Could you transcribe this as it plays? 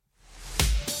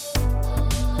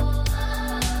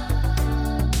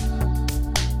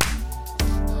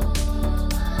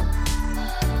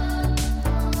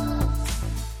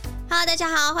家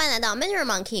好，欢迎来到 Mandarin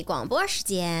Monkey 广播时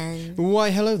间。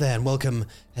 Why, hello there, and welcome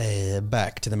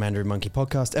back to the Mandarin Monkey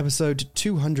podcast, episode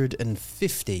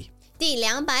 250. 第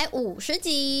250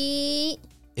集。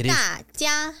 It is, 大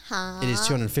家好。 it is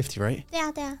 250, right? 对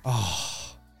啊，对啊。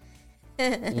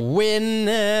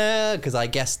 Winner! Because I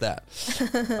guessed that.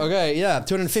 Okay, yeah,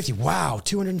 250. Wow,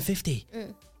 250.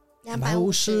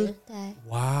 250，对。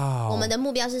 Wow. 我们的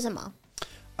目标是什么？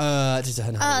这是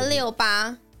很好的。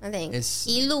268 I think It's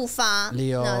一路发。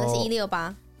Leo- No， 那是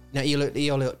168。 No,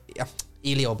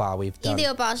 168 we've done.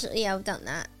 168是要等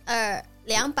的。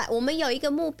200，我们有一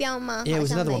个目标吗？ Yeah, it was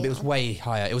好像 another one, 没 but 有 it was way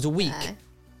higher. It was a week.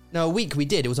 No, a week we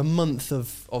did. It was a month of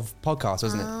podcasts,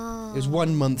 wasn't it? It was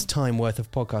 1 month's time worth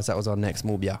of podcasts. That was our next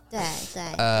mubia. 对对。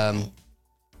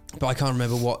 But I can't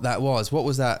remember what that was. What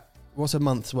was that? What's a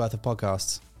month's worth of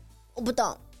podcasts? 我不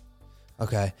懂。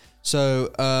 Okay.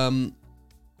 So,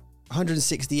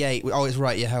 168. Oh, it's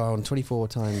right. Yeah, how on 24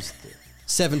 times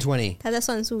 720. 他在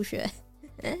算数学，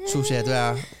数学对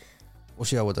啊，我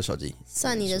需要我的手机。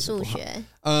算你的数学。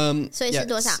 所以 Yeah, 是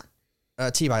多少？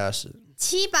 720.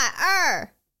 720。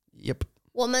 Yep.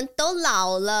 我们都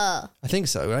老了， I think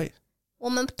so, right? 我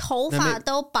们头发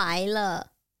都白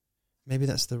了， Maybe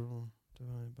that's the wrong.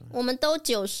 我们都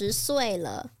90岁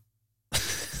了。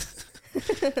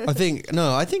 I think it's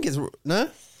no,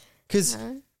 because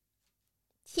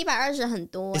 720很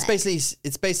多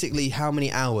it's basically how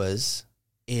many hours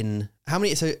how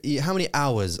many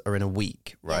hours are in a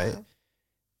week, right?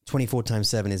 24 times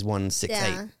 7 is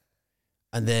 168.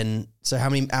 And then, so how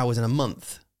many hours in a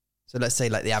month? So let's say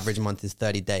like the average month is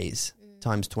 30 days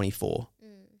times 24,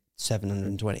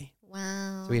 720. 哇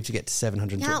哦 So we have to get to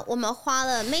 720. 你看，我们花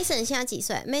了 Mason 现在几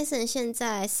岁 ？Mason 现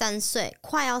在3岁，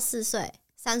快要4岁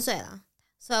，3岁了。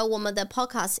所以我们的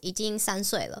podcast 已经3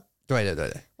岁了。对。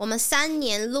我们3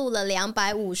年录了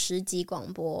250集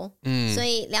广播，所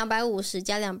以250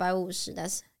加250，但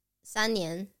是3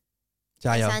年，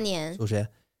加油， 3年，数学。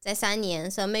在3年，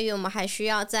所以 maybe 我们还需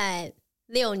要在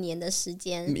6年的时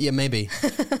间。 Yeah, maybe.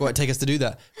 What take us to do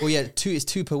that? Well, yeah, it's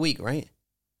two per week, right?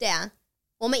 对啊，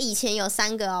我们以前有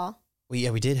3个哦。Well,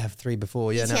 yeah, we did have 3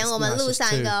 before. Yeah, 以前我们录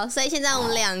3个，所以现在我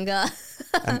们2个。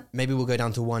And maybe we'll go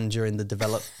down to 1 during the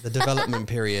development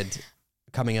period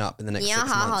coming up in the next 6 months. 你要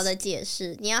好好的解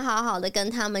释，你要好好的跟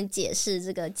他们解释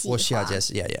这个计划。我需要解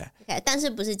释 Yeah. OK， 但是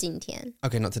不是今天。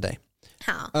 Okay, not today.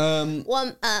 好，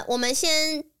我们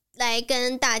先来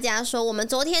跟大家说，我们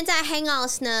昨天在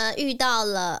Hangouts 呢遇到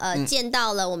了见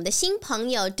到了我们的新朋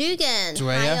友 Dugan，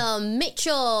 还有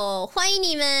Mitchell， 欢迎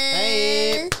你们。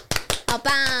Hey. 好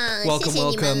棒 Welcome, 谢谢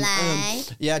你们 welcome. 来。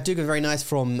 Yeah, Dugan very nice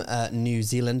from New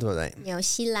Zealand, were they? 纽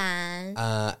西兰，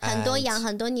 很 and 多羊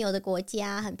很多牛的国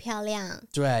家，很漂亮。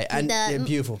 Right, and yeah,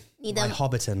 beautiful. 你的 My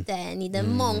Hobbiton. 对，你的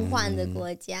梦幻的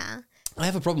国家。 I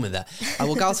have a problem with that.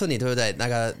 我告诉你，对不对？那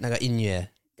个音乐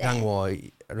让我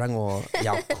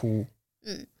要哭。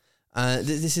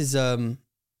This is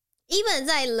Even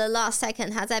在 The Last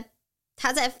Second，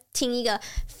 他在听一个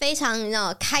非常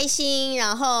开心，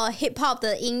然后 hip hop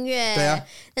的音乐，对啊，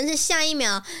但是下一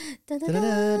秒，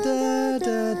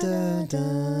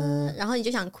然后你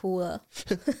就想哭了。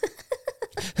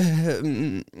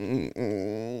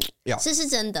这是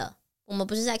真的，我们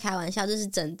不是在开玩笑，这是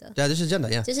真的。 Yeah, this is gender.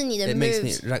 Yeah, 这是你的 it makes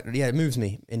moves。 me. Yeah, it moves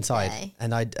me inside, Okay.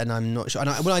 and I'm not sure.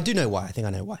 Well, I do know why. I think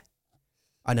I know why.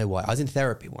 I know why. I was in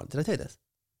therapy once. Did I tell you this?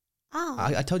 Oh.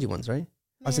 I told you once, right?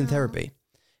 I was in therapy,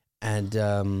 and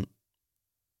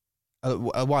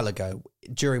a while ago,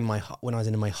 when I was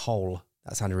in my hole.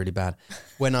 That sounded really bad.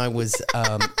 When I was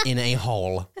in a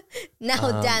hole.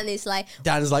 Now Dan is like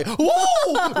Dan's like,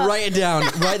 whoa! Write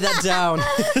that down.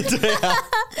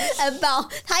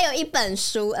 about 他有一本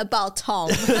书 about Tom。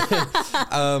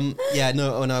 Yeah,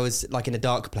 no, when I was like in a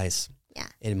dark place. Yeah.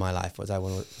 In my life, was I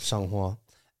was 生活,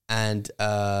 and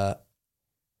I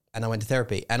went to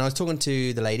therapy, and I was talking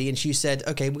to the lady, and she said,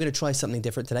 "Okay, we're going to try something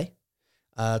different today.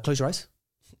 Close your eyes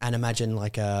and imagine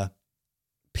like a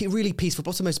really peaceful.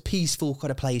 What's the most peaceful kind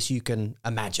of place you can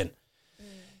imagine?"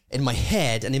 In my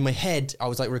head, I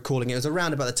was like recalling it was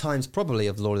around about the times probably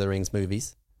of Lord of the Rings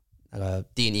movies.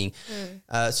 电影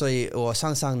所以我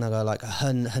想象那个 like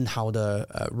很好的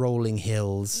rolling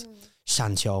hills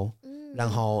山丘然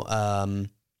后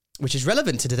which is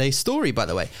relevant to today's story, by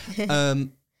the way.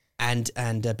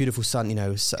 And beautiful sun,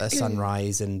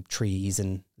 sunrise and trees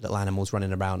and little animals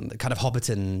running around, the kind of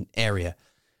Hobbiton area.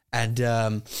 And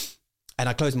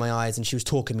I closed my eyes, and she was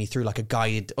talking me through like a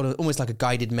guided, almost like a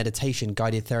guided meditation,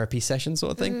 guided therapy session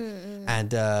sort of thing,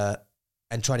 and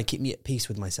trying to keep me at peace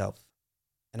with myself.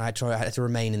 And I had to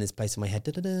remain in this place in my head.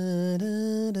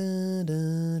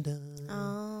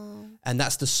 Oh. And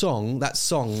that's the song. That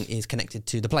song is connected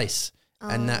to the place.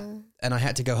 and I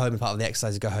had to go home, and part of the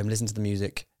exercise is go home, listen to the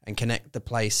music, and connect the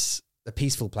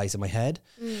peaceful place in my head.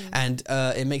 And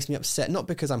it makes me upset, not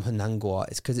because I'm 很难过,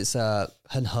 it's because it's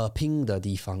很和平的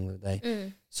地方，对不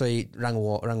对？所以让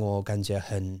我感觉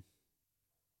很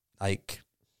like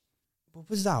我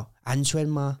不知道安全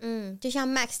吗？就像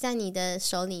Max 在你的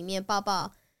手里面抱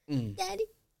抱，Daddy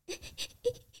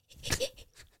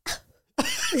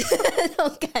那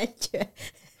种感觉。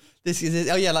This is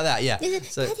oh yeah, like that, yeah. 就是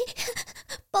So, Daddy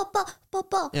抱抱抱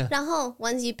抱， Yeah. 然后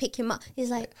once you pick him up, he's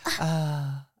like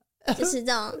就是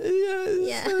这种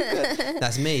yeah.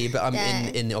 That's me, but I'm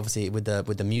in obviously with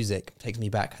the music takes me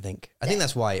back. I think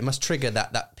that's why it must trigger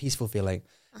that peaceful feeling,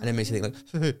 and it makes you think like,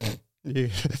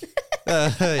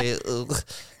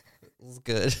 it's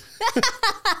good.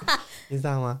 你知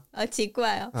道吗？好奇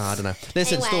怪哦。I don't know.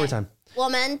 Listen, Anyway, story time. 我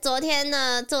们昨天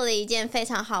呢做了一件非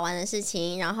常好玩的事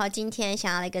情，然后今天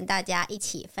想要来跟大家一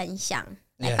起分享，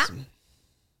来吧。Yes.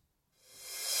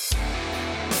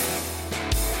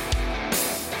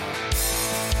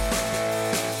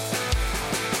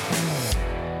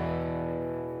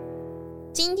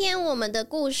 今天我们的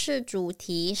故事主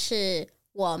题是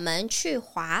我们去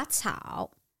滑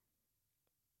草。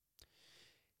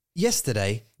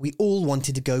Yesterday, we all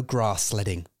wanted to go grass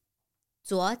sledding.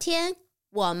 昨天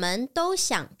我们都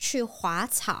想去滑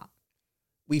草。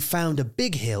We found a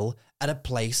big hill at a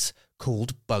place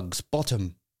called Bugs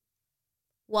Bottom.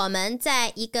 我们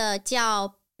在一个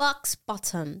叫 Bugs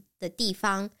Bottom 的地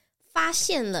方发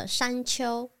现了山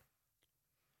丘。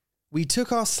We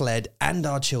took our sled and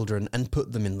our children and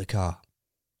put them in the car.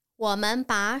 我们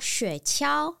把雪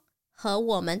橇和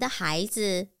我们的孩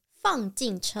子放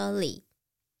进车里。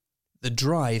The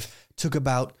drive took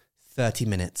about 30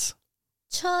 minutes.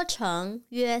 车程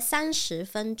约30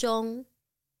分钟。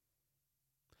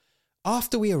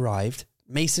After we arrived,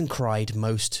 Mason cried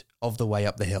most of the way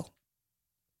up the hill.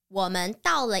 我们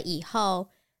到了以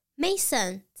后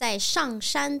Mason 在上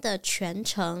山的全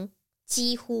程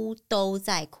几乎都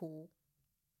在哭。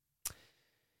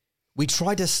We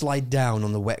tried to slide down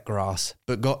on the wet grass,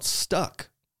 but got stuck.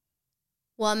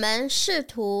 我们试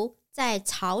图在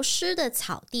潮湿的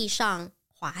草地上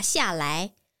滑下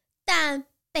来，但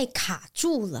被卡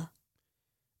住了。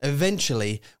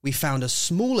Eventually, we found a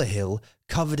smaller hill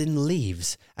covered in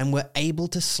leaves and were able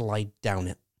to slide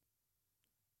down it.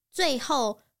 最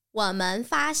后，我们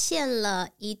发现了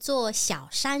一座小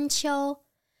山丘，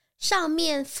上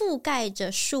面覆盖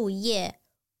着树叶，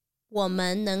我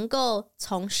们能够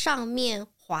从上面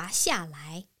滑下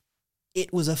来。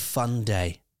It was a fun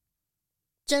day.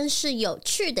 真是有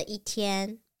趣的一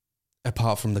天。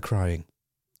 Apart from the crying.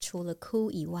 除了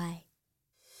哭以外。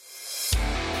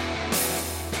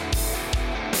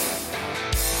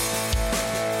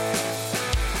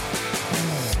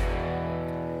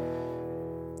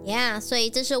Yeah, 所以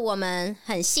这是我们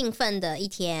很兴奋的一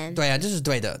天。对啊，这是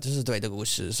对的故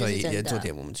事，所以昨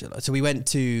天我们去了。So we went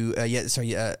to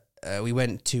we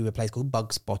went to a place called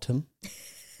Bugs Bottom,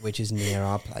 which is near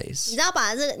our place. 你知道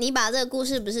你把这个故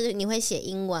事不是你会写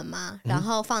英文吗？然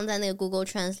后放在那个 Google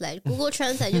Translate，Google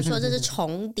Translate 就说这是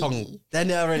虫底。Then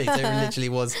really, there literally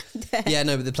was. Yeah,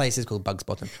 no, but the place is called Bugs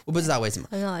Bottom. 我不知道为什么。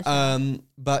很好笑。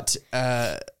But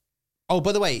oh,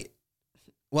 by the way,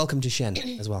 welcome to Shen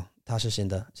as well. 他是新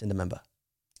的 member.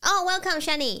 Oh, welcome,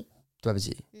 Shani. 对不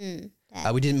起。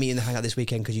We didn't meet in the hangout this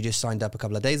weekend because you just signed up a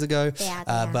couple of days ago.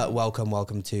 But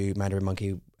welcome to Mandarin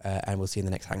Monkey, and we'll see you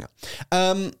in the next hangout.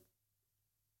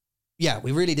 Yeah,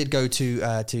 we really did go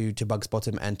to Bugs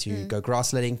Bottom and to go grass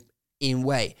sledding. 因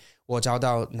为我找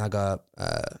到那个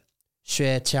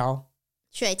雪橇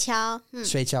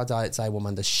在我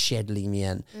们的 shed 里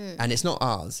面 and it's not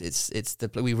ours. It's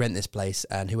we rent this place,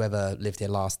 and whoever lived here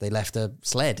last, they left a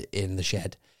sled in the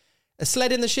shed. A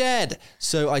sled in the shed.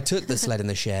 So I took the sled in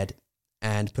the shed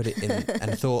and put it in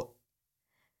and thought,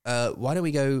 why don't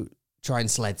we go try and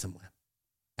sled somewhere?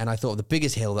 And I thought the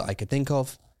biggest hill that I could think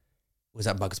of was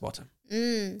at Bugs Bottom.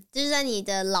 就是在你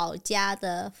的老家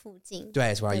的附近。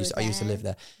对, it's where I used to live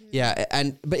there. Yeah,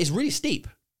 but it's really steep.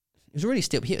 It was a really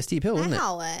steep hill, wasn't it? 还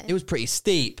好欸。 It was pretty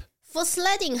steep. For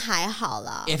sledding 还好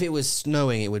啦。 If it was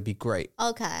snowing, it would be great.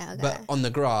 Okay. But on the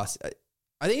grass,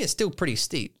 I think it's still pretty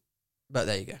steep. But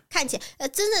there you go. 看起来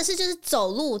真的是就是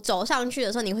走上去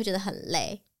的时候你会觉得很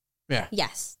累。Yeah.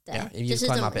 Yes. 对 Yeah, you 就是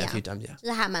这 climb 么 up it a 样 few times, yeah. 就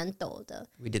是还蛮陡的。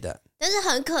 We did that. 但是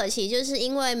很可惜，就是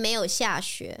因为没有下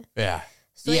雪。Yeah.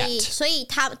 所以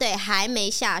他对还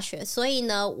没下雪，所以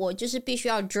呢，我就是必须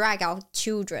要 drag our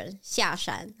children 下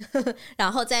山，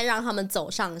然后再让他们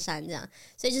走上山，这样，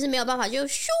所以就是没有办法就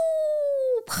咻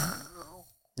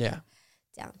，Yeah.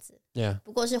 这样子。Yeah.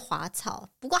 不过是滑草，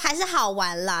不过还是好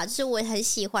玩啦。就是我很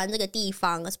喜欢这个地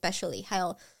方 ，especially 还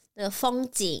有那个风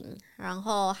景，然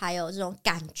后还有这种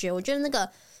感觉。我觉得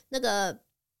那个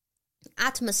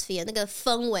atmosphere 那个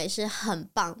氛围是很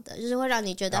棒的，就是会让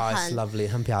你觉得很 lovely，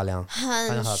 很漂亮，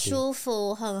很舒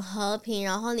服，很和平。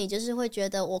然后你就是会觉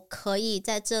得我可以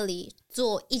在这里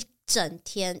做一整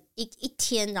天一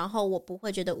天，然后我不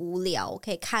会觉得无聊，我可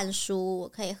以看书，我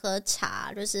可以喝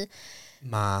茶，就是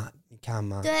马，你看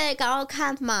吗？对，然后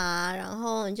看马，然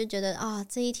后你就觉得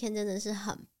这一天真的是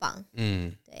很棒。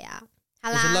对呀，好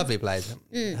啦，是 lovely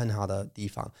place，很好的地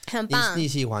方，很棒。你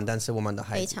喜欢，但是我们的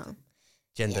孩子非常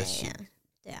真的是，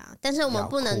对啊，但是我们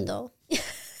不能都。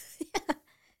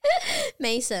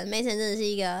Mason 真的是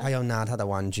一个，他要拿他的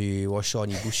玩具，我说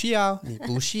你不需要，你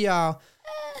不需要。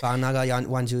放那个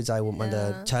玩具在我们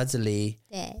的车子里。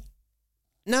对。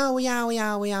那我要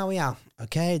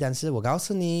OK， 但是我告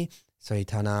诉你，所以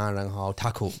他拿，然后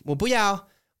他哭，我不要，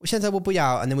现在我不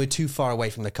要 and then we're too far away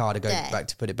from the car to go back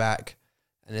to put it back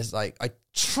and it's like I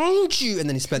told you and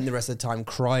then he spent the rest of the time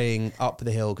crying up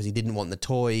the hill because he didn't want the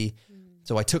toy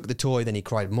so I took the toy then he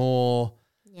cried more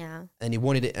Yeah. And he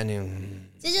wanted it and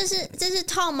这是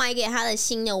Tom 买给他的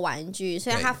新的玩具，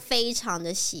所以他非常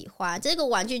的喜欢。这个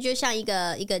玩具就像一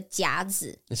个夹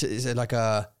子。Is it like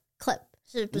a clip？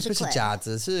 是不是 clip？ 不是夹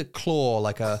子，是 claw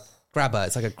like a grabber.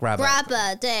 It's like a grabber.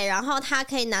 Grabber 对，然后他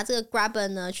可以拿这个 grabber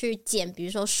呢去捡，比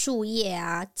如说树叶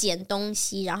啊，捡东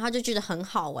西，然后他就觉得很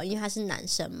好玩，因为他是男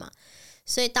生嘛。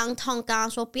所以当 Tom 跟他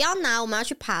说不要拿，我们要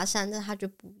去爬山，但他就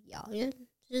不要，因为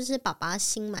这是爸爸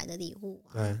新买的礼物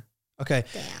啊。对。Okay.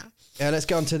 对啊。Yeah, let's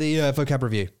get on to the vocab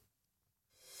review.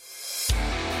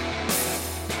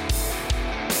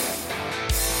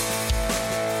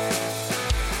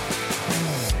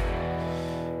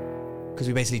 Because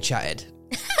we basically chatted.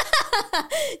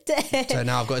 对。 So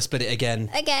now I've got to split it again.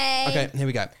 Okay, here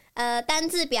we go. 单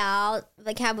字表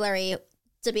vocabulary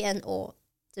这边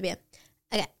这边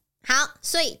OK 好，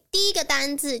所以第一个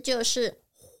单字就是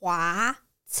滑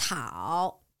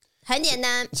草。很简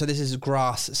单 So this is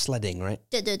grass sledding, right?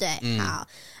 对对对，好，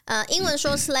英文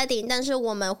说 sledding， 但是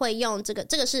我们会用这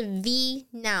个是 V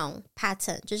noun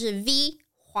pattern， 就是 V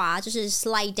滑就是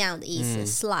slide down 的意思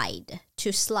，slide to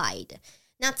slide。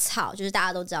那草就是大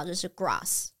家都知道就是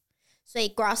grass， 所以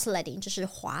grass sledding 就是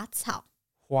滑草。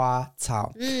滑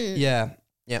草，yeah.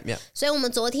 所以我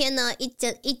们昨天呢一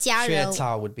家人，雪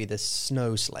草 would be the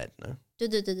snow sled, no?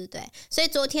对，所以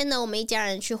昨天呢，我们一家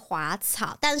人去滑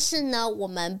草，但是呢，我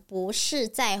们不是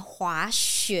在滑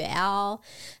雪哦。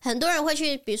很多人会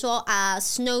去，比如说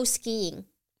snow skiing，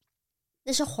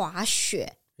 那是滑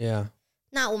雪。Yeah。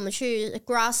那我们去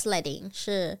grass sledding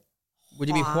是 Would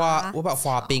you be What about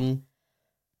滑冰？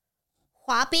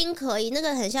滑冰可以，那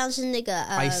个很像是那个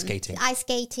ice skating，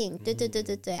 对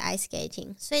ice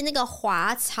skating。所以那个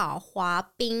滑草、滑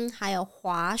冰还有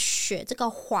滑雪，这个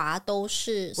滑都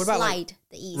是 slide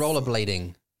的意思。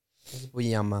Rollerblading， 不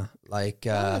一样吗？ Like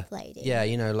rollerblading， yeah,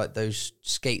 you know, like those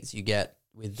skates you get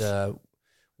with the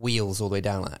wheels all the way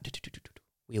down, like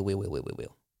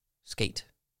wheel, skate。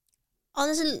哦，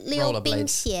那是溜冰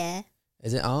鞋。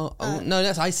Is it? Oh, no,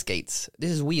 that's ice skates.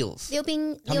 This is wheels. 溜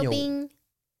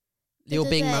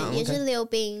冰吗？也是溜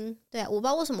冰。对，我不知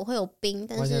道为什么会有冰，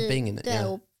但是 Why is there冰 in it? 对， Yeah.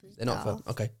 我不知道。They're not fun.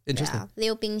 Okay, interesting.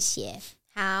 溜冰鞋。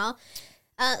好，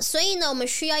所以呢，我们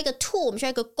需要一个 tool， 我们需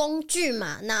要一个工具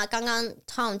嘛。那刚刚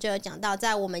Tom 就有讲到，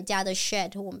在我们家的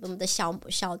shed， 我们的小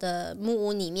的木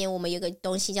屋里面，我们有个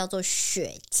东西叫做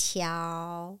雪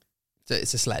橇。So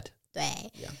it's a sled. 对。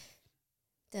Yeah.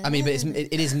 I mean, but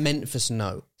it is meant for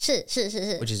snow. 是。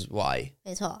Which is why.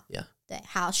 没错。Yeah. 对，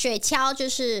好，雪橇就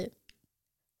是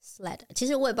sled， 其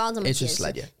实我也不知道怎么解释。It's a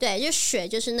sled, yeah. 对，就雪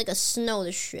就是那个 snow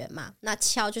的雪嘛，那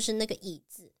橇就是那个椅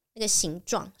子那个形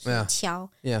状是橇。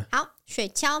Yeah. 好，雪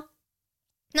橇。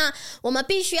那我们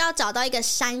必须要找到一个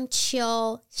山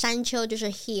丘，山丘就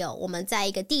是 hill。我们在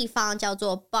一个地方叫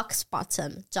做 Box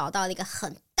Bottom 找到了一个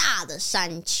很大的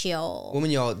山丘。我们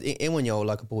有英文有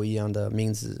like 不一样的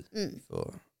名字，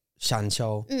山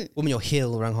丘。我们有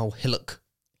hill， 然后 hillock。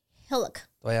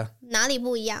对呀。哪里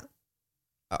不一样？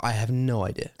 I have no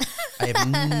idea. I have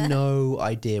no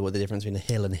idea what the difference between a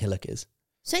hill and a hillock is.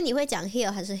 所以你会讲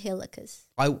hill 还是 hillock？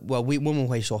 Well, 我们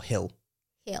会说 hill.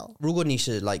 如果你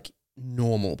是 like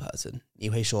normal person, 你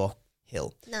会说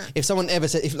hill. If someone ever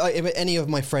said, if any of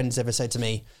my friends ever said to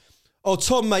me, "Oh,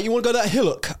 Tom, mate, you want to go to that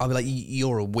hillock?" I'll be like,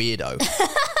 "You're a weirdo.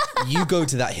 You go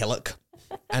to that hillock,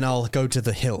 and I'll go to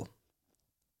the hill."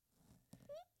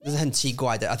 这是很奇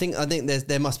怪的。I think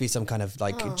there must be some kind of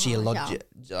like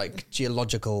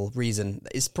geological reason.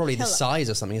 It's probably the size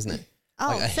of something, isn't it?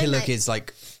 Like a hillock is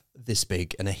like this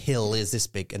big and a hill is this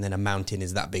big and then a mountain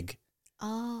is that big.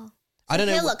 Oh. I don't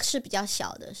know. Hillock 是比较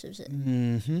小的，是不是？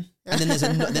 Mm-hmm. And then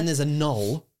there's a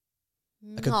knoll,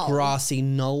 like a grassy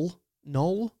knoll.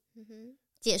 Knoll.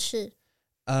 解释。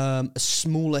A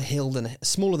smaller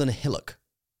than a hillock.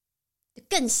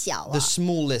 更小啊。The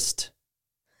smallest.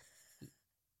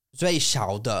 最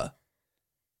小的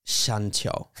山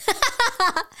丘。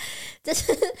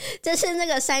这是那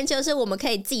个山丘，是我们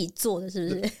可以自己做的，是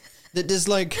不是？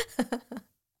 There's like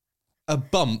a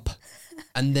bump.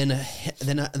 And then a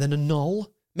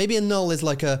knoll. Maybe a knoll is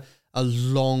like a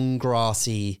long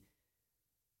grassy.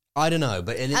 I don't know,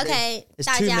 but okay, there's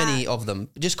too many of them.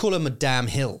 Just call them a damn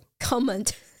hill.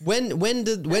 Comment. When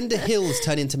do hills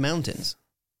turn into mountains?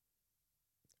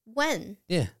 When?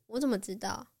 Yeah. 我怎么知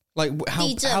道？ Like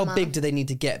how big do they need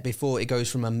to get before it goes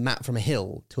from a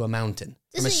hill to a mountain?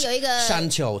 就是有一个山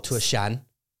丘 to a 山。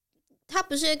它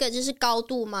不是有一个就是高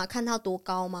度吗？看它多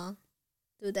高吗？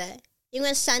对不对？因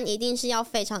为山一定是要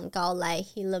非常高，来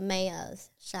Himalayas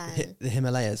山 The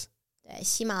Himalayas 对，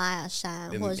喜马拉雅山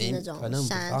或者是那种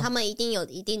山，他们一定有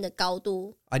一定的高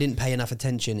度。I didn't pay enough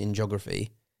attention in geography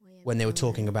when they were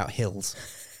talking about hills.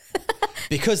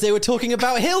 Because they were talking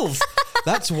about hills.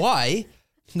 That's why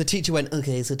the teacher went,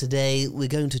 okay, so today we're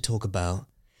going to talk about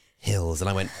hills. And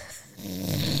I went...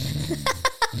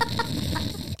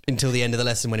 until the end of the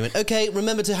lesson when he went, okay,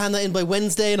 remember to hand that in by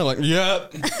Wednesday. And I'm like,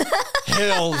 yep,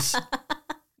 hills.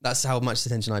 That's how much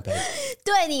attention I paid.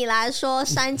 对你来说，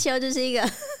山丘就是一个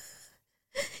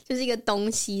就是一个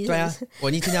东西。对啊，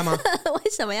你听见吗？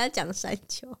为什么要讲山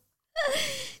丘？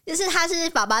就是他是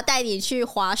爸爸带你去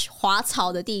滑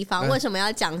草的地方，为什么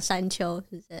要讲山丘？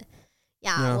是不是？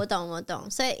呀，我懂，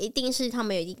所以一定是他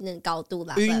们有一定的高度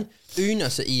啦。云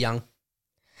是一样，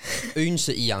云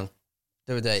是一样，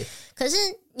对不对？可是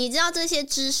你知道这些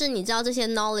知识，你知道这些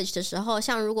knowledge 的时候，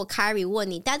像如果 Kyrie 问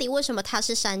你 Daddy 为什么它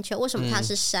是山丘，为什么它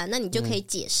是山，那你就可以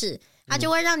解释，它就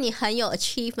会让你很有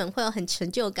achievement， 会有很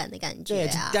成就感的感觉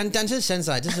啊。对，但是现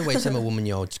在这是为什么我们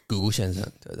有 Google 先生，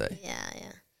对不对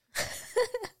？Yeah.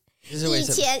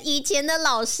 以前的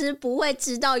老师不会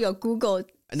知道有 Google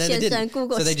先生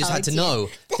Google 小姐 so they just had to know.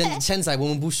 但现在我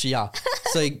们不需要，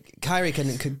所以 Kyrie 可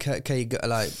以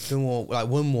like 跟我 like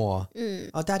问我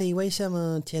，Daddy 为什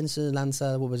么天是蓝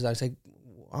色？我不知道 ，say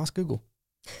ask Google.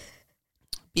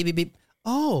 Beep beep beep.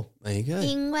 Oh, there you go.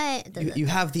 因为 you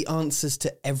have the answers to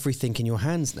everything in your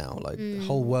hands now. Like the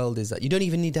whole world is that you don't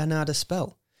even need to know how to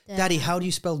spell. Daddy, how do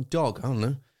you spell dog? I don't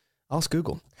know. Ask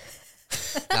Google.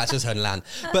 That's just 很烂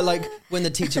But like when the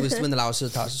teacher was when the 老师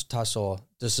他说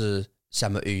这是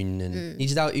什么云，你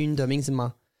知道云的名字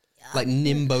吗？Like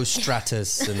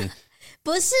Nimbostratus and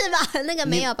不是吧？那个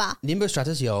没有吧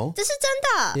 ？Nimbostratus 有，这是真的。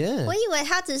Yeah. 我以为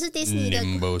他只是迪士尼的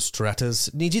Nimbostratus，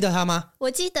 你记得他吗？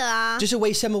我记得啊。就是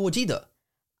为什么我记得？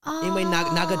因为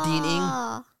那个电影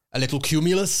A little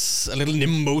cumulus, a little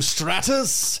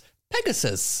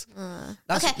Nimbostratus。Pegasus，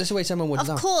 OK， 这是为什么我知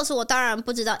道 ？Of course， 我当然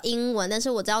不知道英文，但是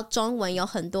我知道中文有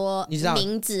很多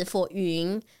名字 for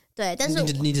云，对，但是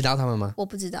你知道他们吗？我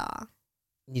不知道啊。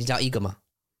你知道一个吗？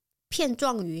片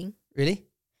状云 ，Really？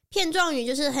 片状云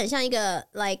就是很像一个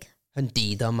like 很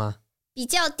低的吗？比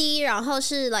较低，然后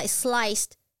是 like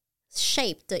sliced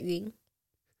shape 的云。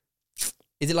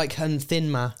Is it like 很 thin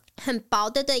吗？很薄，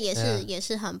对，也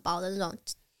是很薄的那种，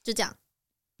就这样。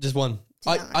Just one.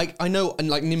 I know and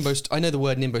like I know the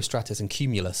word nimbostratus and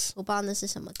cumulus. 我不知道那是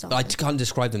什么中 I can't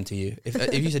describe them to you.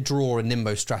 If you said draw a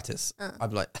nimbostratus, I'd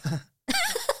be like,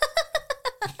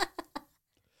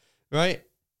 right?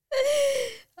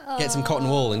 Get some cotton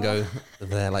wool and go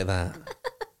there like that.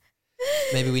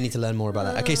 Maybe we need to learn more about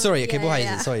that. Okay, sorry. Okay, 不好意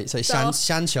思 sorry. So 山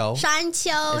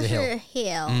丘是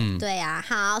hill， 对啊。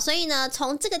好，所以呢，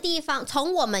从这个地方，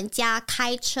从我们家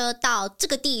开车到这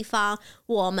个地方，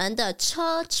我们的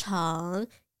车程。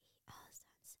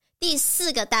第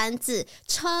4个单字，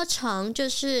车程就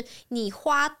是你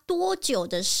花多久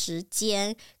的时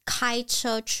间开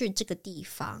车去这个地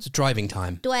方。It's driving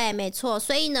time. 对，没错。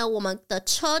所以呢，我们的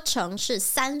车程是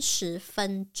30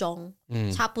分钟，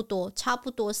差不多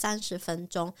30分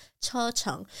钟车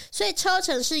程。所以车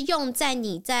程是用在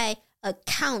你在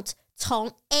account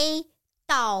从 A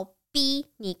到 B，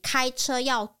 你开车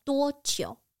要多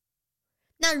久？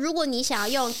那如果你想要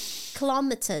用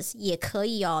kilometers 也可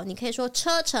以哦，你可以说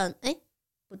车程，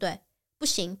不对，不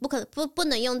行，不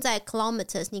能用在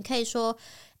kilometers， 你可以说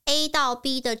A 到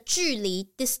B 的距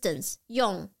离 distance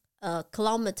用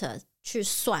kilometer 去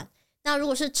算。那如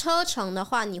果是车程的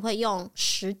话，你会用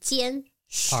时间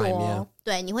说，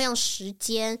对，你会用时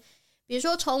间，比如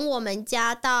说从我们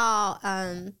家到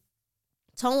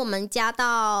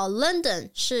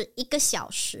London 是1个小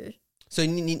时。所以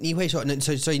你会说，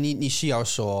所以你需要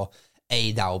说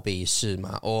A 到 B 是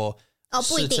吗？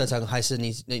不一定，是车程还是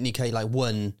你可以来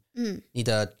问，你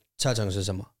的车程是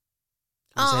什么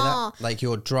？Like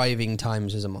your driving time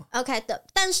是什么 ？OK 的，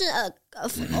但是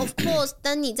of course，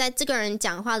 当你在这个人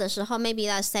讲话的时候 ，maybe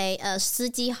let's say 司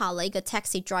机好了一个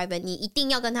taxi driver， 你一定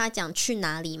要跟他讲去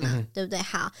哪里嘛，对不对？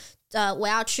好，我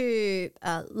要去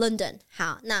London，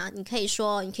 好，那你可以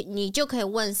说，你就可以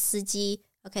问司机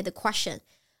 ，OK，the question，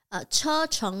 车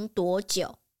程多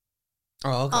久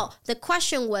？the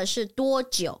question was 是多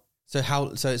久 ？So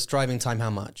it's driving time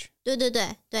how much？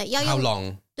 对，要用 How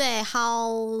long？ 对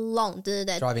 ，how long？ 对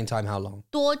Driving time how long？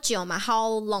 多久嘛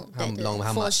 ？How long？ 对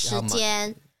how much？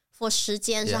 for 时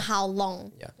间是 how long？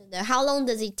 对 ，How long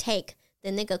does it take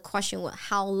的那个 question word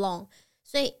how long？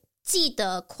 所以记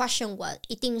得 question word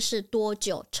一定是多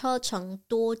久，车程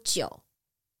多久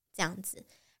这样子。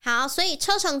好，所以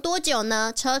车程多久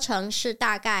呢？车程是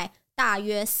大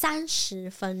约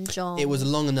30分钟。It was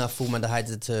long enough for 我们的孩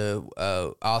子 to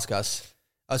ask us.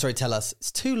 Oh, sorry, tell us.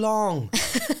 It's too long.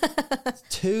 It's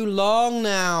too long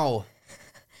now.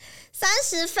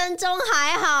 30分钟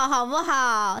还好，好不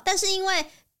好？但是因为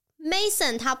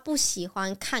Mason 他不喜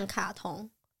欢看卡通。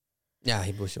Yeah,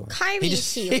 他不喜欢。Kyrie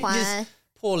喜欢。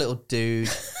Poor little dude.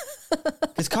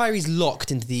 Because Kyrie's locked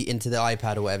into the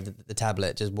iPad or whatever, the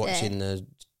tablet, just watching the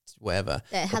whatever.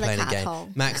 Or playing a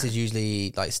game. Max is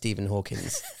usually like Stephen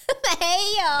Hawkins.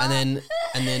 没有。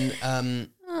And then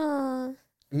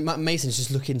Mason's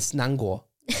just looking 难过。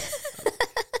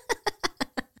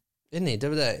Isn't he? 对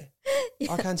不对？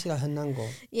他看起来很难过。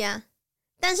Yeah.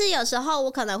 但是有时候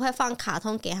我可能会放卡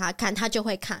通给他看，他就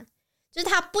会看。就是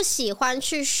他不喜欢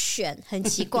去选，很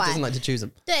奇怪。He doesn't like to choose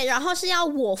them. 对，然后是要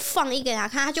我放一给他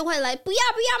看，他就会来不要，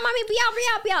妈咪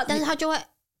不要，但是他就会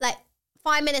来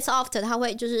 5 minutes after， 他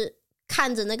会就是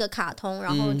看着那个卡通，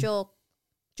然后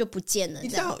就不见了。你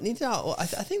知道 I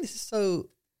think this is so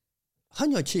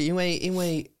很有趣，因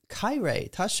为 Kyrie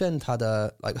他选他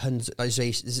的 like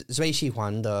最喜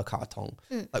欢的卡通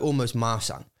，like almost 马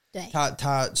上。对，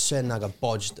他选那个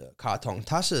Bodge 的卡通，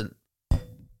他是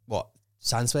what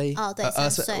 3岁？哦，对，3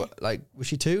岁。Like was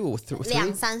she 2 or 3?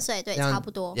 2、3岁，对，差不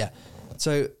多。Yeah.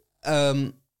 So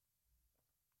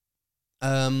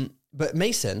but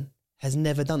Mason has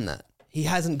never done that. He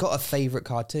hasn't got a favorite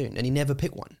cartoon, and he never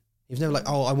picked one. He was never like,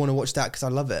 oh, I want to watch that because I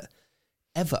love it.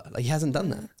 Ever. Like he hasn't done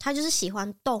that. 他就是喜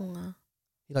欢动啊。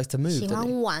He likes to move. 喜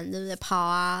欢玩，对不对？跑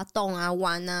啊，动啊，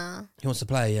玩啊。He wants to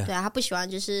play, yeah. 对啊，他不喜欢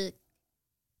就是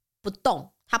不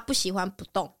动，他不喜欢不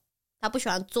动，他不喜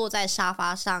欢坐在沙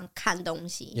发上看东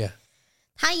西。Yeah.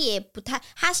 他也不太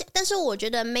但是我觉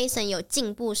得 Mason 有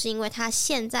进步，是因为他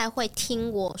现在会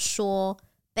听我说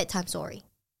bedtime story。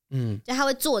就他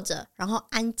会坐着，然后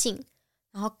安静，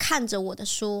然后看着我的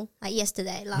书 ，like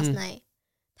yesterday, last night，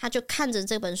他就看着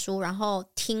这本书，然后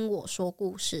听我说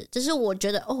故事。这是我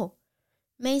觉得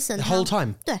Mason the whole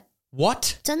time 对 what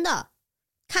真的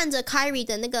看着 Kyrie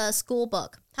的那个 school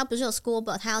book， 他不是有 school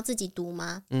book， 他要自己读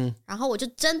吗？然后我就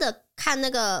真的看那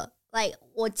个 like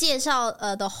我介绍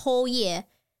the whole year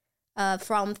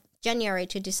from January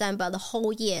to December the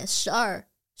whole year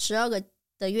 12个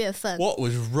的月份。 What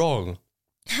was wrong？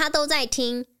 他都在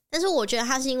听，但是我觉得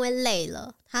他是因为累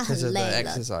了，他很累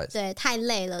了，对，太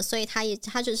累了，所以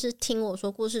他就是听我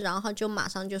说故事，然后他就马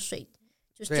上就睡，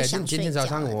就想睡觉了。今天早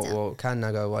上我看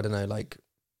那个 I don't know like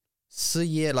 4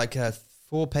页 like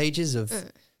 4 pages of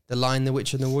The Lion, the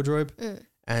Witch and the Wardrobe,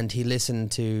 and he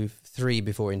listened to 3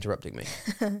 before interrupting me.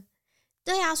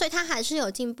 对啊，所以他还是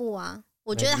有进步啊。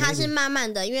我觉得他是慢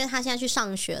慢的，因为他现在去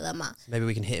上学了嘛。Maybe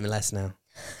we can hit him less now.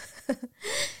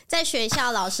 在学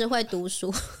校老师会读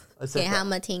书给他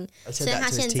们听，所以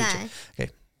他现在 okay.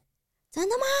 真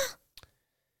的吗？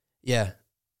 Yeah.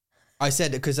 I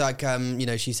said because like you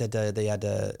know she said they had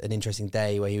an interesting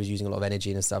day where he was using a lot of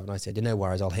energy and stuff, and I said no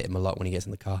worries, I'll hit him a lot when he gets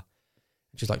in the car.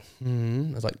 She's like,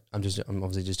 I was like, I'm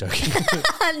obviously just joking.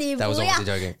 你不要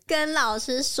跟老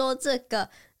师说这个，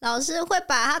老师会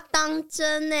把他当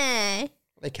真欸。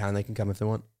They can come if they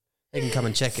want. They can come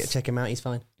and check him out. He's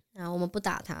fine. 我们不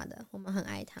打他的，我们很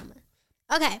爱他们。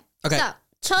OK，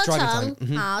 车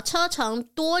程好，车程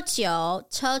多久？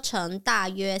车程大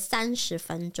约30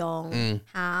分钟。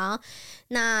好，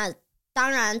那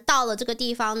当然到了这个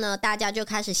地方呢，大家就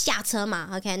开始下车嘛。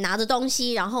OK， 拿着东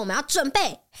西，然后我们要准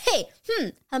备，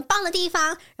很棒的地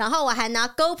方。然后我还拿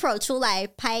GoPro 出来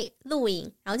拍录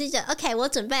影，然后就觉得 OK， 我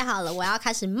准备好了，我要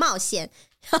开始冒险。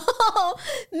然后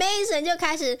Mason 就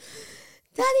开始。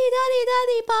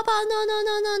Daddy, 抱抱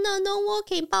no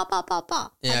walking 抱，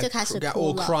他就开始哭了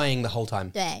all crying the whole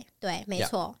time. 对，没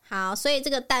错。好，所以这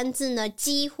个单字呢，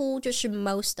几乎就是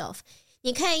most of。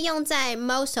你可以用在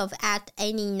most of at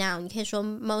any noun， 你可以说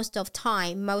most of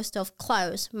time, most of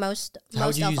clothes, most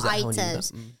of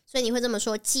items， 所以你会这么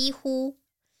说几乎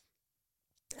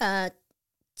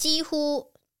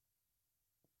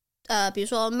比如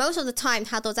说 most of the time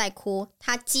他都在哭，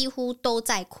他几乎都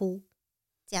在哭，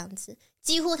这样子，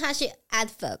几乎它是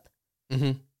adverb，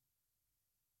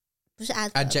 不是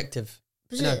adjective，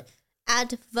 不是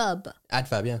adverb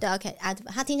yeah， 对 OK adverb，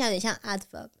 它听起来有点像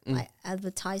adverb， like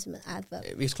advertisement adverb，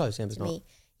 it's close yeah, but it's not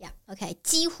yeah OK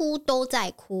几乎都在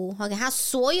哭 OK 他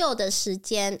所有的时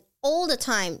间 all the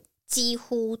time 几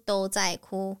乎都在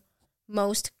哭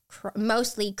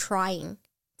mostly crying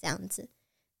这样子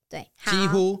对几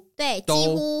乎对几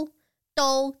乎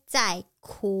都在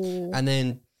哭 and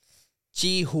then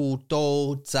几乎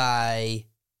都在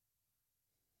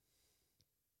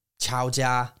吵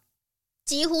架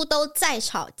几乎都在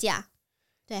吵架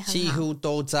对很好几乎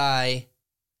都在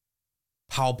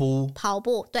跑步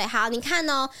对好你看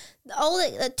哦 all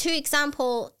the two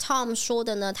example Tom 说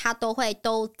的呢他都会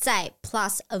都在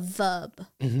plus a verb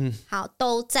好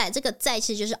都在这个在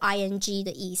其实就是 ing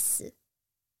的意思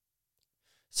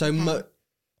So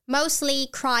mostly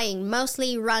crying,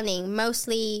 mostly running,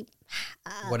 mostly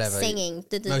whatever singing，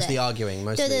 对对对 mostly arguing,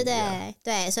 mostly 对对对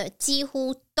对，所以几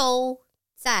乎都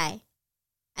在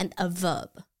and a verb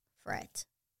for it，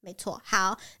 没错。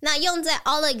好，那用在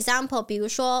all the example， 比如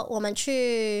说我们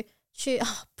去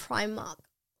Primark，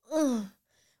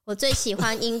 我最喜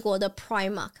欢英国的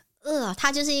Primark。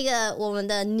它就是一个我们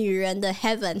的女人的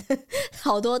heaven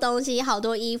好多东西好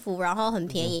多衣服然后很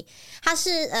便宜它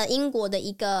是英国的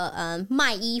一个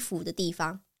卖衣服的地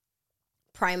方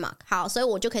Primark 好所以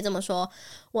我就可以这么说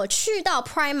我去到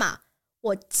Primark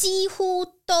我几乎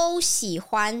都喜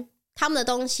欢他们的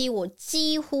东西我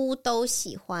几乎都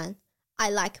喜欢 I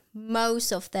like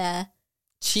most of their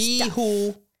几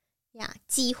乎呀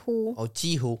几乎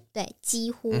几乎对几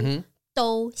乎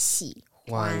都喜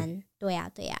欢对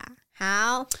呀对呀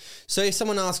好 So if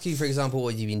someone asks you for example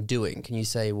what you've been doing can you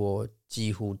say 我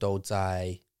几乎都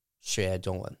在学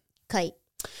中文可以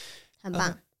很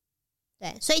棒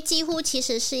对所以几乎其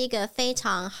实是一个非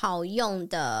常好用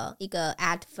的一个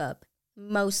adverb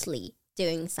mostly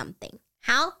doing something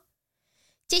好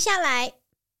接下来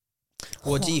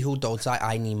我几乎都在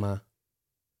爱你吗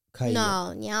可以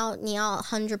No 你要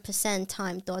 100%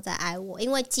 time 都在爱我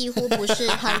因为几乎不是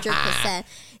 100%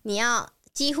 你要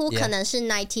几乎可能是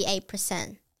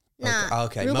 98% 那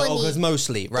Okay 如果你 because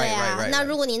mostly right 那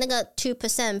如果你那个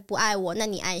 2% 不爱我那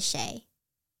你爱谁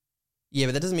Yeah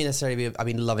but that doesn't mean necessarily I've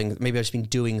been loving maybe I've just been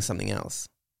doing something else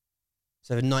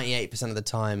So 98% of the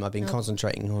time I've been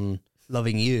concentrating on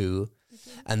loving you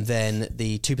and then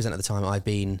the 2% of the time I've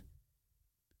been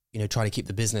trying to keep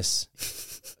the business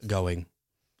going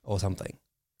or something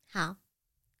好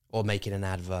or making an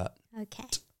advert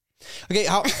OK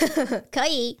好可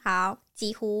以好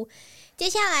几乎接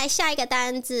下来下一个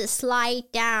单字 slide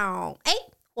down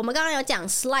我们刚刚有讲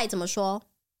slide 怎么说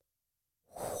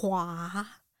滑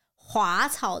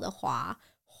草的滑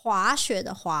滑雪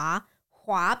的滑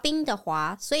滑冰的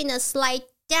滑所以呢 slide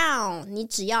down 你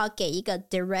只要给一个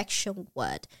direction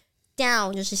word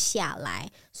down 就是下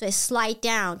来所以 slide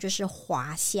down 就是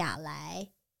滑下来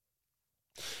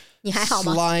你还好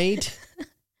吗 Slide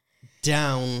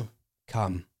down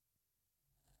come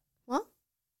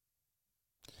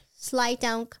slide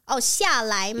down 下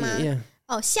来吗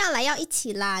Yeah 下来要一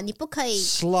起啦你不可以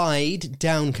Slide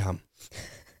down come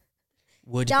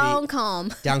would down be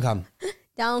come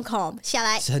down come 下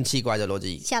来是很奇怪的逻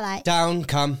辑下来 Down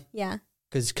come Yeah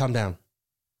because come down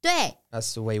对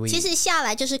That's the way we 其实下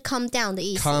来就是 come down 的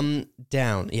意思 Come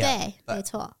down yeah 对没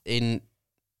错 In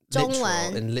中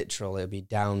文 literal it'll be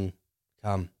down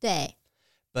come 对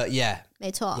But yeah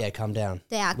没错 Yeah come down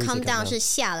对啊 We say come down 是 down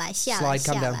下来 Slide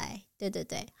come 下 down 来对对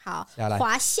对好下来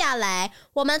滑下来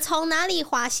我们从哪里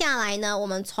滑下来呢我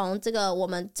们从这个我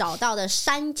们找到的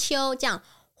山丘这样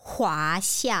滑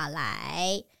下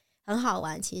来很好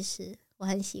玩其实我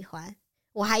很喜欢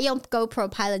我还用 GoPro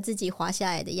拍了自己滑下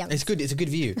来的样子 It's good it's a good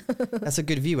view That's a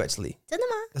good view actually 真的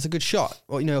吗 That's a good shot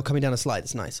Well coming down a slide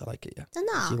It's nice I like it yeah 真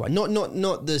的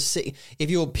Not the if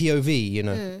you're POV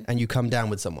and you come down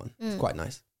with someone it's quite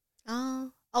nice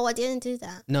I didn't do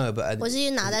that No but 我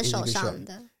是拿在手上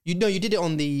的 You did it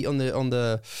on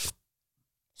the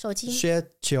手机雪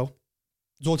球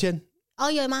昨天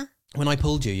有吗 When I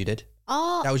pulled you did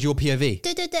That was your POV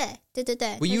对对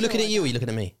对 Were you looking at you or you looking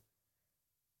at me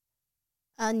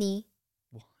你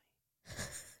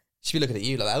She'd be looking at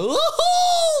you like that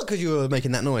because you were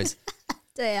making that noise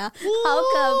对啊好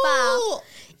可怕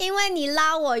因为你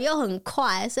拉我又很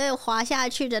快所以滑下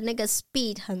去的那个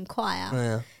speed 很快啊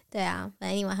对啊，反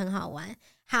正英文很好玩。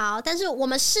好，但是我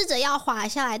们试着要滑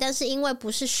下来，但是因为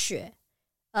不是雪，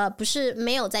不是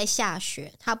没有在下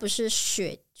雪，它不是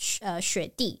雪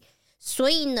地，所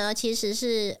以呢，其实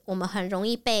是我们很容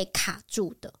易被卡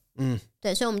住的。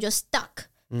对，所以我们就 stuck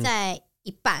在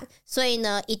一半。所以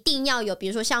呢，一定要有，比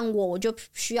如说像我就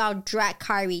需要 drag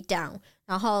Kyrie down，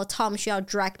 然后 Tom 需要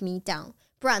drag me down，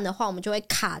 不然的话我们就会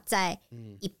卡在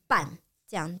一半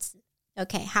这样子。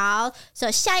OK， 好，所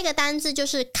以下一个单字就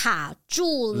是卡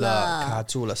住了，卡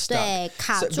住了 ，stuck。对，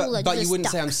卡住了就是 But you wouldn't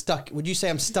say stuck。I'm stuck. Would you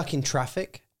say I'm stuck in traffic?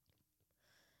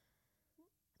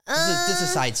 这是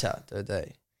塞车，对不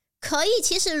对？可以，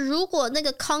其实如果那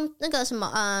个什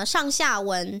么上下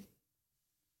文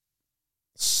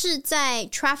是在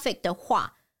traffic 的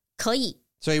话，可以。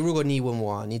所以如果你问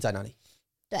我你在哪里，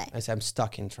对 ，I say I'm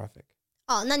stuck in traffic。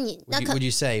哦，那你那Would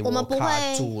you say 我们不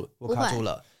会，我卡住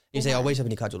了？你 say 为什么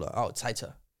你卡住了？哦，塞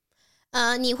车。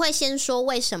你会先说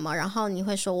为什么，然后你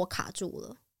会说我卡住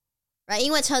了，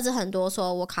因为车子很多，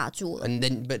说我卡住了。And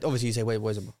then, but obviously you say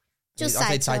为什么？就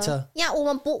塞车。呀，我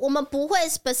们不会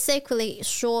specifically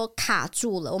说卡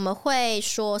住了，我们会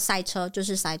说塞车，就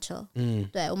是塞车。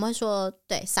对，我们会说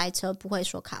对塞车，不会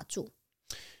说卡住。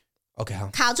OK， 好。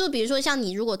卡住，比如说像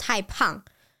你如果太胖，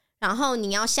然后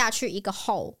你要下去一个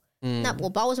hole，那我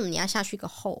不知道为什么你要下去一个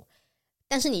hole，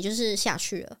 但是你就是下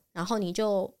去了，然后你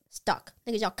就 stuck，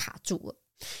 那个叫卡住了。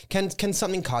Can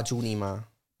something 卡住你吗？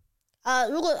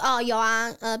如果有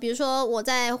啊，比如说我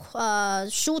在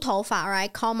梳头发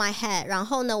 ，right comb my hair， 然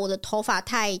后呢，我的头发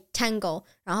太 tangle，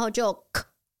 然后就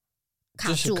卡住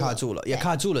了，就是卡住了，也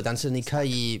卡住了，但是你可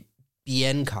以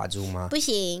边卡住吗？不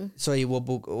行。所以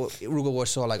如果我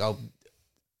说 like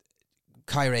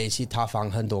Kyrie 是他放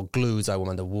很多 glue 在我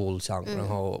们的 wool 上，然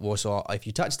后我说 if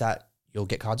you touch that you'll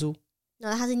get 卡住，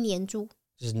然后它是粘住，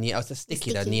就是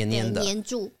sticky 的黏的，粘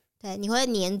住，对，你会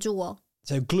粘住哦。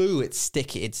So glue, it's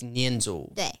sticky, it's 黏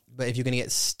住。对。But if you're going to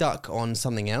get stuck on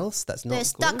something else, that's not 对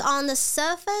stuck on the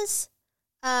surface,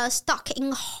 stuck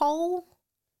in a hole.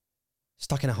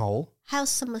 Stuck in a hole. 还有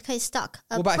什么可以 stuck?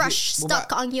 A brush stuck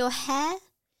on your hair.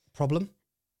 Problem?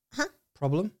 Huh?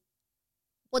 Problem?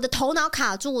 我的头脑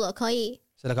卡住了，可以。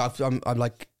So like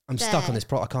I'm stuck on this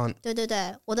problem. I can't. 对对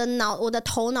对，我的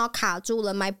头脑卡住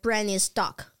了 ，my brain is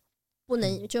stuck， 不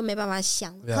能就没办法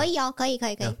想。可以哦，可以。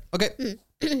Yeah. OK，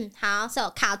好 ，so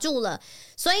卡住了，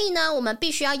所以呢，我们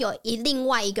必须要有另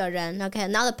外一个人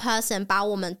 ，OK，another person 把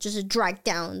我们就是 drag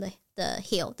down the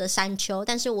hill 的山丘，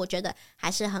但是我觉得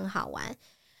还是很好玩。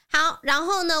好，然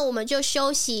后呢，我们就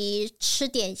休息吃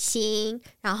点心，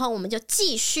然后我们就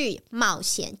继续冒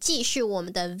险，继续我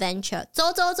们的 adventure，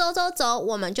 走，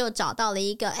我们就找到了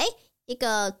一个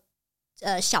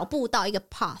小步道，一个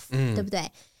path，对不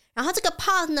对？然后这个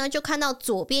path 呢，就看到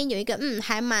左边有一个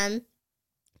还蛮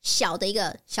小的一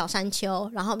个小山丘，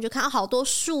然后我们就看到好多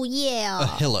树叶哦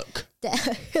 ，a hillock， 对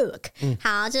 ，hillock，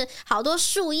好，这好多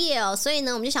树叶哦，所以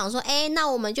呢，我们就想说，那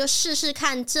我们就试试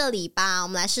看这里吧，我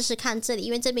们来试试看这里，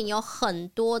因为这边有很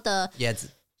多的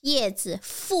叶子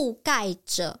覆盖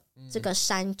着这个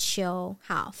山丘，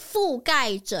好，覆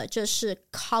盖着就是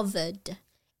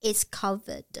covered，it's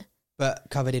covered，but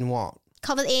covered in what？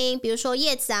 covered in， 比如说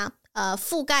叶子啊，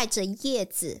覆盖着叶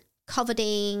子。Covered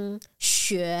in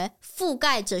雪，覆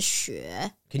盖着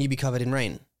雪。Can you be covered in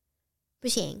rain? 不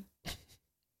行。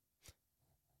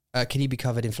Can you be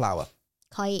covered in flour?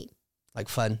 可以。Like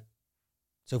粉，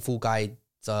就覆盖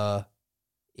着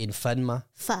in 粉吗？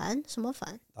粉？什么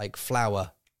粉？ Like flour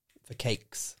for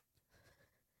cakes.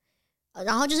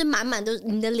 然后就是满满都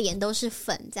你的脸都是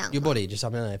粉这样。Your body just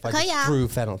something like 可以啊。threw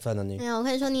粉 on you. 没有，我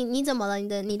可以说你怎么了？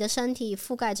你的身体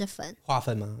覆盖着粉。花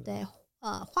粉吗？对。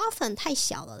花粉太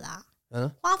小了啦，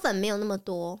花粉没有那么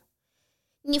多。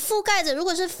你覆盖着，如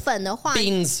果是粉的话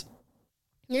 ，beans，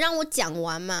 你让我讲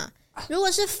完嘛。如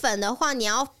果是粉的话，你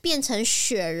要变成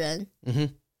雪人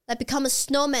，like become a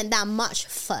snowman that much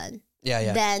粉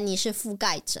 ，then 你是覆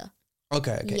盖着。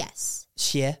Okay. Yes。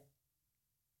血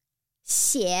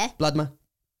blood 吗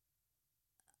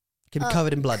？Can be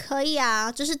covered in blood。可以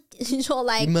啊，就是你说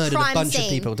like murdered crime a bunch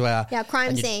of people， 对啊 ，yeah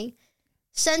crime scene，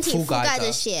 身体覆盖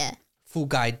着血。覆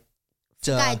盖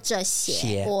着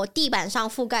血，我地板上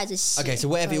覆盖着血。Okay, so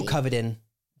whatever you're covered in，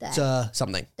 着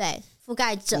something， 对，覆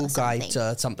盖着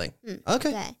something，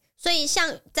 OK， 对，所以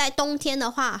像在冬天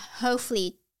的话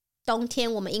 ，hopefully 冬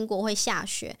天我们英国会下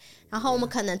雪，然后我们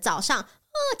可能早上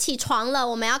起床了，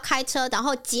我们要开车，然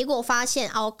后结果发现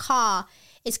our car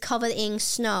is covered in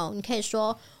snow， 你可以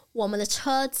说我们的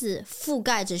车子覆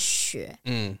盖着雪，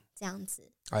这样子。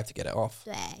I have to get it off。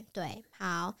对，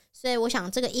好，所以我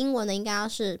想这个英文的应该要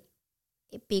是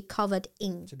be covered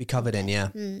in. To be covered in,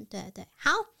 yeah. 对，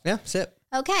好。Yeah, that's it.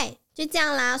 OK， 就这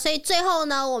样啦。所以最后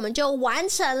呢，我们就完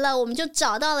成了，我们就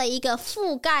找到了一个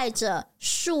覆盖着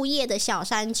树叶的小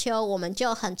山丘，我们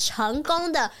就很成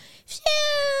功的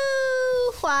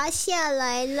滑下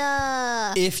来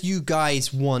了。If you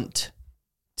guys want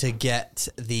to get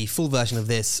the full version of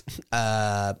this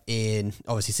in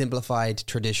obviously simplified,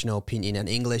 traditional, Pinyin and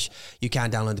English, you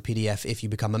can download the PDF if you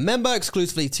become a member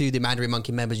exclusively to the Mandarin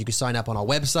Monkey members. You can sign up on our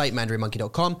website,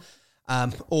 mandarinmonkey.com,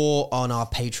 or on our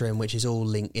Patreon, which is all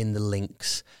linked in the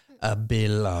links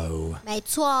below. 没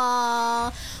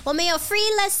错，我们有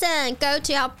free lesson. Go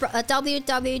to our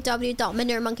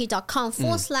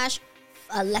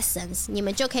www.mandarinmonkey.com/lessons. 你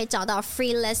们就可以找到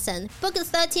free lesson. Book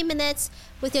 30 minutes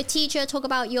with your teacher. Talk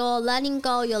about your learning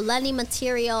goal, your learning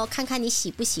material. 看看你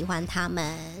喜不喜欢他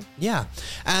们。Yeah.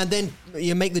 And then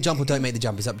you make the jump or don't make the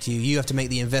jump. It's up to you. You have to make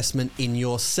the investment in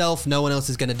yourself. No one else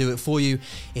is going to do it for you.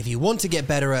 If you want to get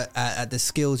better at the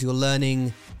skills you're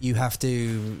learning, you have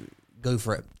to go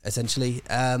for it, essentially.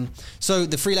 So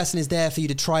the free lesson is there for you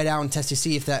to try it out and test to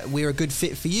see if that we're a good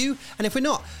fit for you. And if we're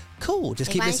not, cool. Just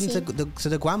keep listening to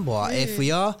the Guanboa. If we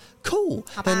are, cool.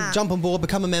 Then jump on board,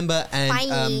 become a member,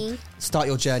 and start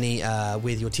your journey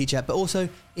with your teacher, but also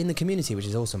in the community, which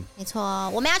is awesome. 没错，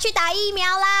我们要去打疫苗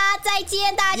啦！再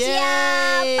见大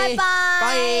家，拜拜。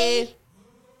Bye.